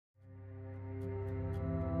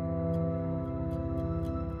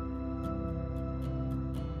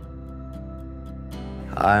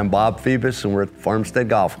I'm Bob Phoebus, and we're at Farmstead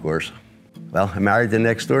Golf Course. Well, I married the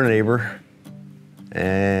next door neighbor,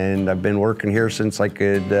 and I've been working here since I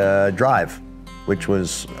could drive, which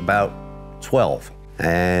was about 12.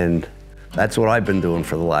 And that's what I've been doing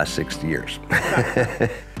for the last 60 years.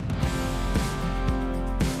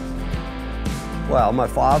 Well, my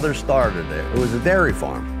father started it. It was a dairy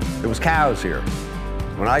farm. There was cows here.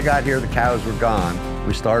 When I got here, the cows were gone.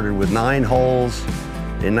 We started with 9 holes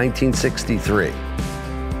in 1963.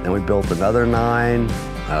 Then we built another 9,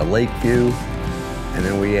 Lakeview, and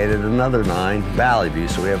then we added another 9, Valley View,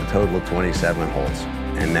 so we have a total of 27 holes.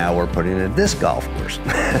 And now we're putting in a disc golf course.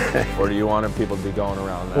 Or do you want people to be going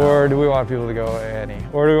around that? Or do we want people to go any?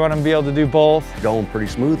 Or do we want them to be able to do both? Going pretty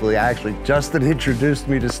smoothly. Actually, Justin introduced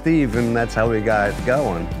me to Steve, and that's how we got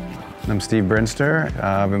going. I'm Steve Brinster.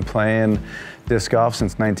 I've been playing disc golf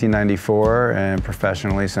since 1994 and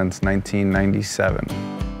professionally since 1997.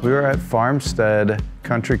 We were at Farmstead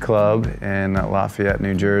Country Club in Lafayette,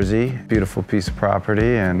 New Jersey. Beautiful piece of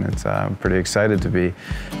property, and I'm pretty excited to be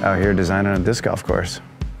out here designing a disc golf course.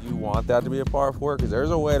 You want that to be a par 4? Because there's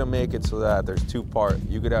a way to make it so that there's 2 par.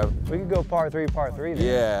 You could have... We could go par 3 there.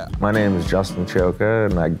 Yeah. My name is Justin Choka,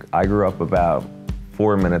 and I grew up about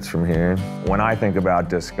 4 minutes from here. When I think about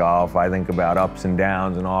disc golf, I think about ups and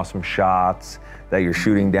downs and awesome shots that you're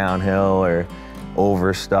shooting downhill or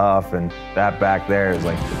over stuff, and that back there is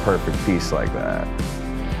like the perfect piece like that.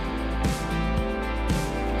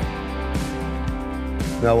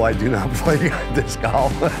 No, I do not play disc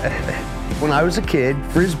golf. When I was a kid,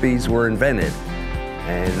 Frisbees were invented,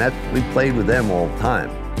 and we played with them all the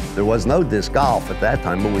time. There was no disc golf at that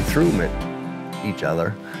time, but we threw them at each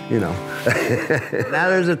other, you know. Now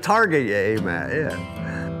there's a target you aim at, yeah.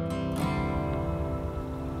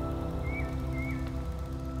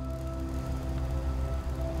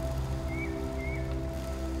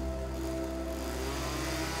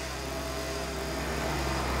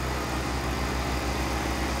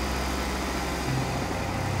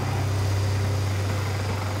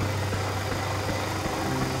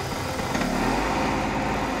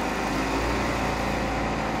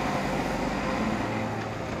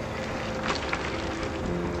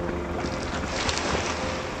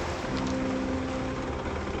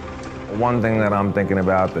 One thing that I'm thinking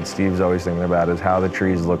about, that Steve's always thinking about, is how the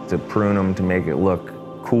trees look, to prune them to make it look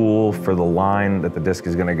cool for the line that the disc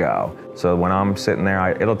is gonna go. So when I'm sitting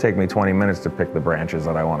there, it'll take me 20 minutes to pick the branches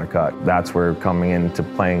that I want to cut. That's where coming into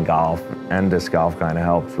playing golf and disc golf kind of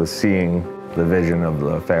helps with seeing the vision of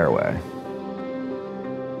the fairway.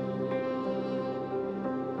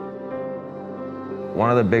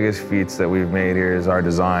 One of the biggest feats that we've made here is our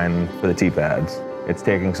design for the tee pads. It's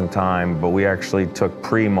taking some time, but we actually took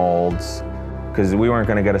pre-molds because we weren't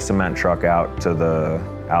going to get a cement truck out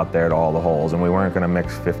there to all the holes, and we weren't going to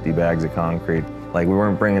mix 50 bags of concrete. Like, we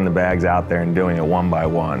weren't bringing the bags out there and doing it one by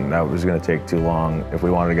one. That was going to take too long if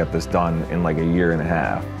we wanted to get this done in like a year and a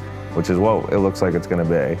half, which is what it looks like it's going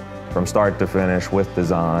to be. From start to finish with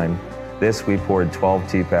design. This, we poured 12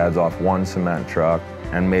 tee pads off 1 cement truck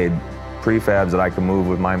and made prefabs that I could move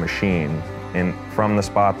with my machine from the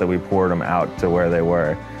spot that we poured them out to where they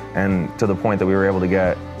were, and to the point that we were able to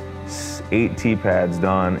get 8 tee pads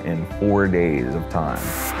done in 4 days of time.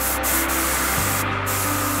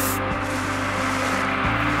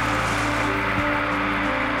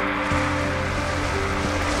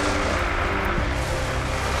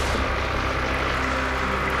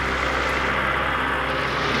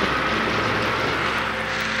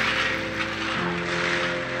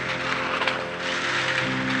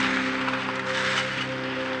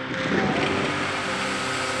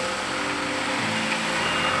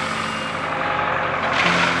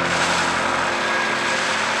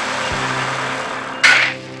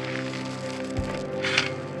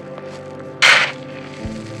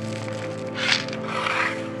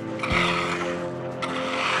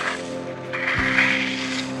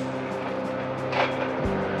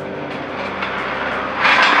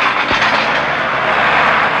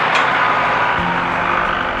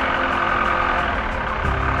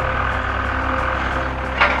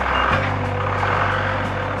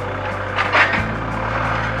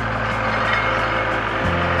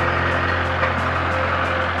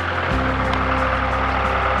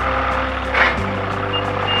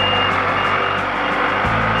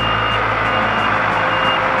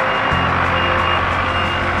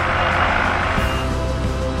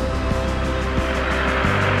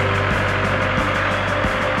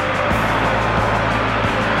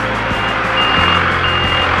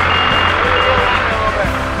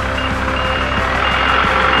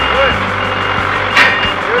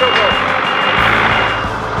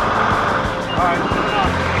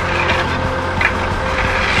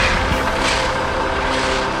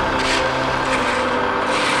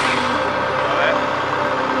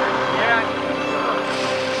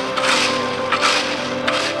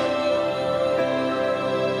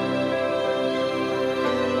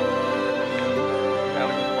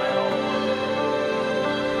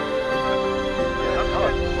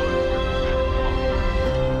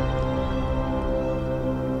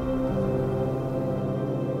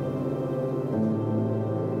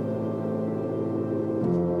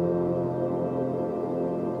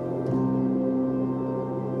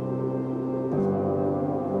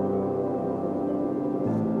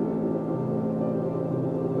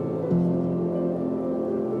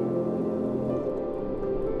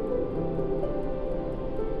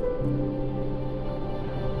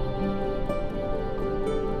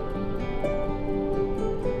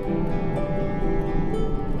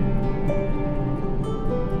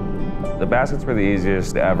 The baskets were the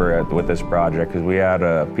easiest ever with this project because we had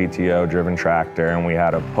a PTO-driven tractor and we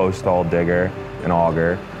had a post-hole digger and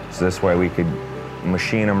auger. So this way we could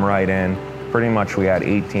machine them right in. Pretty much we had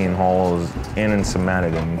 18 holes in and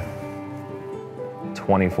cemented in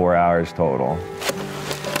 24 hours total.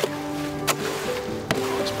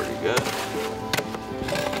 Looks pretty good.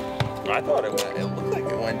 I thought it looked like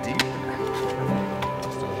it went deeper.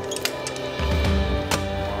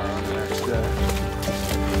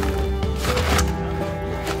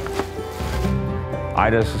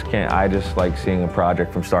 I just like seeing a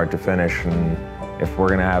project from start to finish, and if we're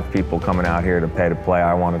gonna have people coming out here to pay to play,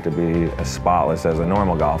 I want it to be as spotless as a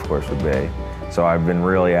normal golf course would be. So I've been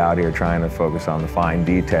really out here trying to focus on the fine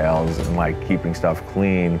details and like keeping stuff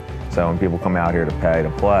clean. So when people come out here to pay to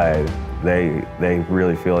play, they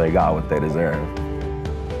really feel they got what they deserve.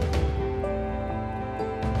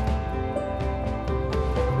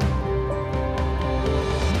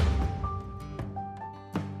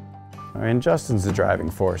 I mean, Justin's the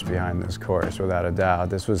driving force behind this course, without a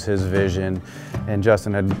doubt. This was his vision, and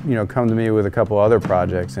Justin had, come to me with a couple other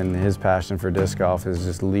projects, and his passion for disc golf is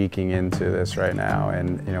just leaking into this right now.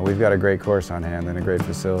 And we've got a great course on hand and a great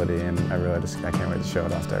facility, and I can't wait to show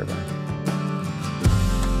it off to everybody.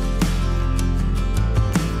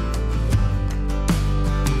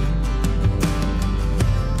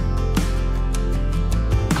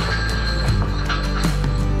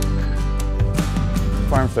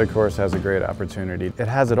 Farmstead course has a great opportunity. It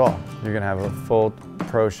has it all. You're gonna have a full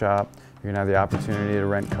pro shop. You're gonna have the opportunity to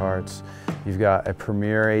rent carts. You've got a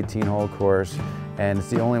premier 18-hole course, and it's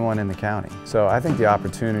the only one in the county. So I think the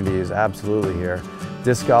opportunity is absolutely here.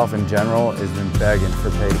 Disc golf in general has been begging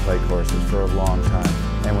for pay-to-play courses for a long time.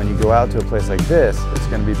 And when you go out to a place like this, it's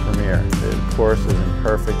gonna be premier. The course is in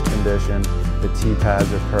perfect condition. The tee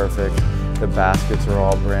pads are perfect. The baskets are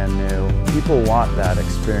all brand new. People want that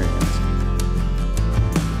experience.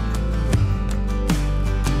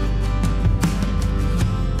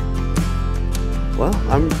 Well,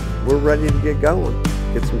 we're ready to get going.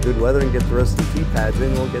 Get some good weather and get the rest of the tee pads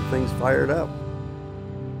in. We'll get things fired up.